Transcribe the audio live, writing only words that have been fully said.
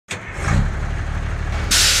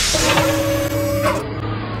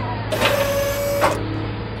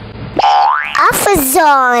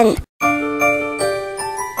Action!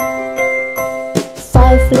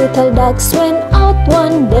 5 little ducks went out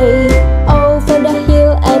one day, over the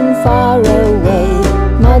hill and far away.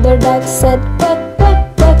 Mother duck said quack,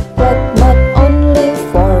 quack, quack, quack, but only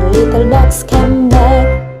 4 little ducks came back.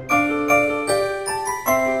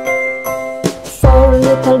 4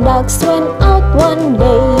 little ducks went out one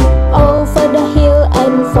day, over the hill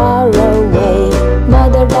and far away.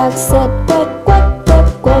 Mother duck said quack, quack, quack,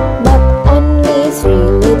 quack, but only 3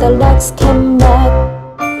 little ducks came back.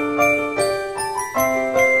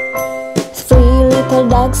 3 little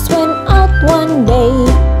ducks went out one day,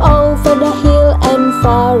 over the hill and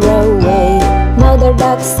far away. Mother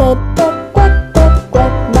duck said quack, quack, quack,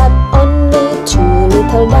 quack, but only 2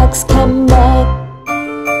 little ducks came back.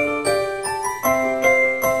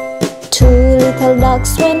 2 little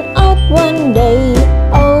ducks went out one day,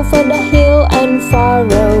 over the hill and far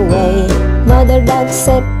away. Mother duck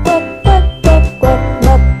said quack, quack, quack, quack,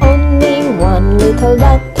 but only 1 little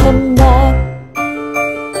duck came back.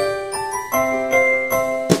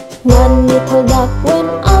 1 little duck went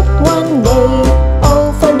out one day,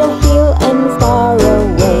 over the hill and far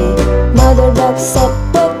away. Mother duck said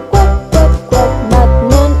quack, quack, quack, quack, but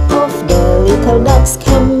none of the little ducks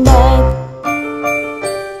came back.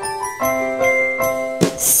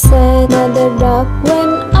 Said Mother duck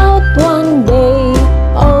went out one day,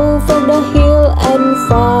 over the hill and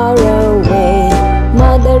far away.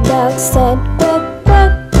 Mother duck said quack,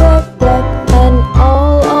 quack, quack, quack, and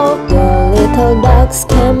all of the little ducks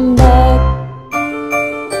came back.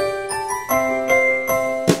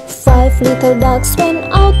 5 little ducks went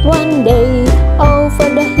out one day, over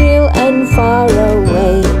the hill and far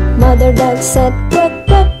away. Mother duck said quack,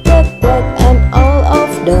 quack, quack, quack, and all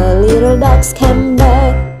of the little ducks came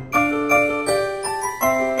back.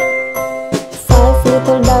 5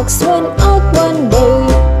 little ducks went out one day,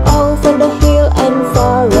 over the hill and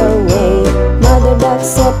far away. Mother duck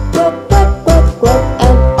said quack, quack, quack, quack,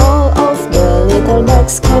 and all of the little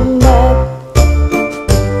ducks came back.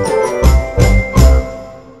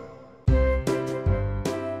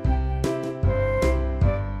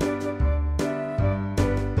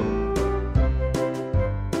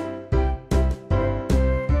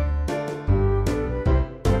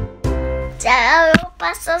 Jangan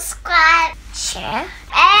lupa subscribe, share,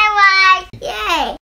 and like. Yay!